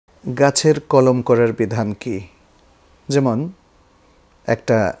গাছের কলম করার বিধান কি? যেমন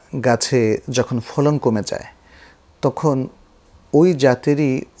একটা গাছে যখন ফলন কমে যায় তখন ওই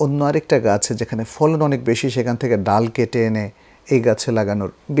জাতেরই অন্য আরেকটা গাছে যেখানে ফলন অনেক বেশি সেখান থেকে ডাল কেটে এনে এই গাছে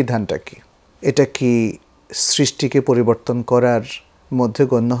লাগানোর বিধানটা কি? এটা কি সৃষ্টিকে পরিবর্তন করার মধ্যে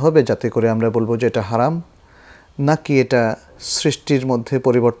গণ্য হবে যাতে করে আমরা বলবো যে এটা হারাম, নাকি এটা সৃষ্টির মধ্যে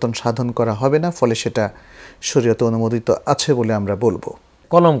পরিবর্তন সাধন করা হবে না, ফলে সেটা শরীয়তে অনুমোদিত আছে বলে আমরা বলবো?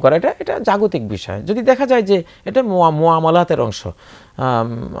 কলম করা এটা জাগতিক বিষয়। যদি দেখা যায় যে এটা মুআমালাতের অংশ,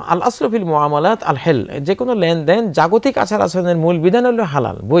 আল আসলু ফিল মুআমালাত আল হেল, যে কোনো লেনদেন জাগতিক আচার আচরণের মূল বিধান হলো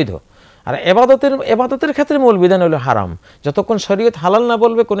হালাল, বৈধ। আর এবাদতের ক্ষেত্রে মূল বিধান হলো হারাম। যতক্ষণ শরীয়ত হালাল না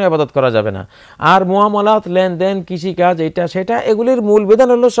বলবে কোনো এবাদত করা যাবে না। আর মুআমালাত, লেনদেন, কৃষিকাজ, এটা সেটা, এগুলির মূল বিধান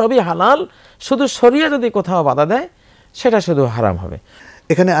হলো সবই হালাল। শুধু শরীয়ত যদি কোথাও বাধা দেয় সেটা শুধু হারাম হবে।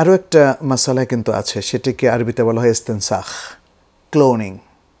 এখানে আরও একটা মাসালা কিন্তু আছে, সেটিকে আরবিতে বলা হয় ইস্তেনসাখ, ক্লোনিং।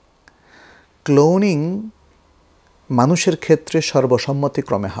 ক্লোনিং মানুষের ক্ষেত্রে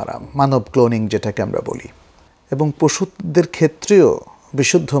সর্বসম্মতিক্রমে হারাম, মানব ক্লোনিং যেটাকে আমরা বলি, এবং পশুদের ক্ষেত্রেও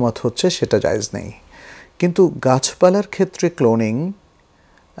বিশুদ্ধ মত হচ্ছে সেটা জায়েজ নেই। কিন্তু গাছপালার ক্ষেত্রে ক্লোনিং,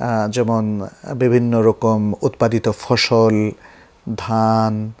 যেমন বিভিন্ন রকম উৎপাদিত ফসল,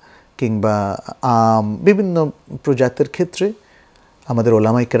 ধান কিংবা আম, বিভিন্ন প্রজাতির ক্ষেত্রে আমাদের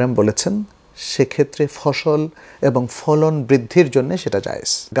ওলামায়ে কেরাম বলেছেন সেক্ষেত্রে ফসল এবং ফলন বৃদ্ধির জন্য সেটা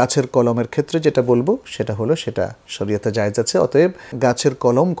জায়েজ। গাছের কলমের ক্ষেত্রে যেটা বলবো সেটা হলো সেটা শরীয়তে জায়েজ আছে। অতএব গাছের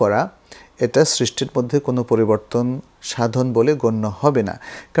কলম করা এটা সৃষ্টির মধ্যে কোনো পরিবর্তন সাধন বলে গণ্য হবে না।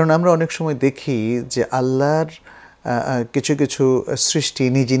 কারণ আমরা অনেক সময় দেখি যে আল্লাহর কিছু কিছু সৃষ্টি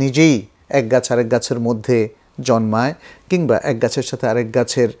নিজে নিজেই এক গাছ আরেক গাছের মধ্যে জন্মায়, কিংবা এক গাছের সাথে আরেক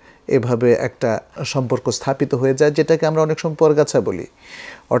গাছের এভাবে একটা সম্পর্ক স্থাপিত হয়ে যায়, যেটাকে আমরা অনেক সময় পরগাছা বলি।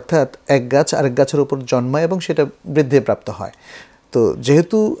 অর্থাৎ এক গাছ আরেক গাছের উপর জন্মায় এবং সেটা বৃদ্ধিপ্রাপ্ত হয়। তো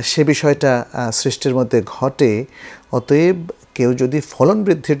যেহেতু সে বিষয়টা সৃষ্টির মধ্যে ঘটে, অতএব কেউ যদি ফলন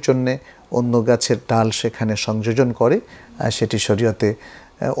বৃদ্ধির জন্যে অন্য গাছের ডাল সেখানে সংযোজন করে, সেটি শরীয়তে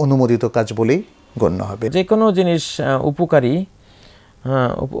অনুমোদিত কাজ বলেই গণ্য হবে। যে কোনো জিনিস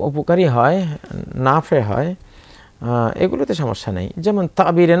উপকারী হয়, নাফে হয়, এগুলোতে সমস্যা নেই। যেমন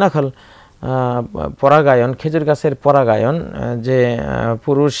তাবিরে নাখাল, পরাগায়ন, খেজুর গাছের পরাগায়ন, যে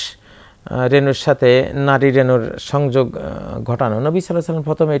পুরুষ রেণুর সাথে নারী রেণুর সংযোগ ঘটানো, নবী সাল্লাল্লাহু আলাইহি ওয়াসাল্লাম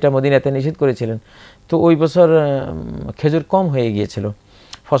প্রথমে এটা মদিনাতে নিষেধ করেছিলেন। তো ওই বছর খেজুর কম হয়ে গিয়েছিল,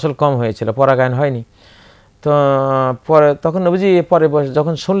 ফসল কম হয়েছিল, পরাগায়ন হয়নি। তো পরে তখন নবীজি পরে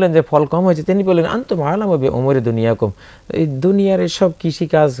যখন শুনলেন যে ফল কম হয়েছে, তিনি বললেন আনতুম আ'লামু বিউমুরি দুনিয়াকুম, এই দুনিয়ার এসব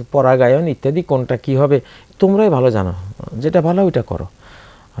কৃষিকাজ, পরাগায়ন ইত্যাদি কোনটা কি হবে তোমরাই ভালো জানো, যেটা ভালো ওইটা করো,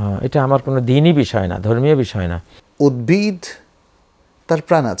 এটা আমার কোনো দ্বীনি বিষয় না, ধর্মীয় বিষয় না। উদ্ভিদ তার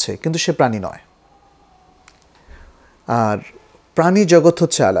প্রাণ আছে কিন্তু সে প্রাণী নয়, আর প্রাণী জগৎ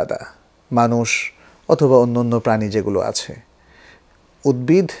হচ্ছে আলাদা, মানুষ অথবা অন্য অন্য প্রাণী যেগুলো আছে।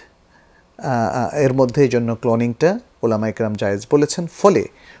 উদ্ভিদ এর মধ্যে এই জন্য ক্লোনিংটা ওলামায়ে কেরাম জায়েজ বলেছেন, ফলে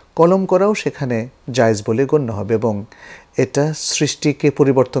কলম করাও সেখানে জায়েজ বলে গণ্য হবে। এবং এটা সৃষ্টিকে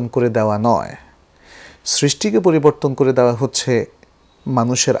পরিবর্তন করে দেওয়া নয়। সৃষ্টিকে পরিবর্তন করে দেওয়া হচ্ছে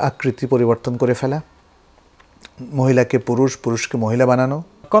মানুষের আকৃতি পরিবর্তন করে ফেলা, মহিলাকে পুরুষ, পুরুষকে মহিলা বানানো।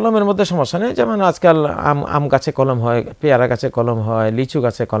 কলমের মধ্যে সমস্যা নেই। যেমন আজকাল আম গাছে কলম হয়, পেয়ারা গাছে কলম হয়, লিচু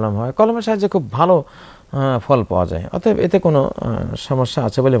গাছে কলম হয়, কলমের সাহায্যে খুব ভালো ফল পাওয়া যায়। অতএব এতে কোনো সমস্যা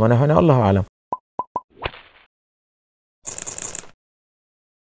আছে বলে মনে হয় না, আল্লাহু আ'লাম।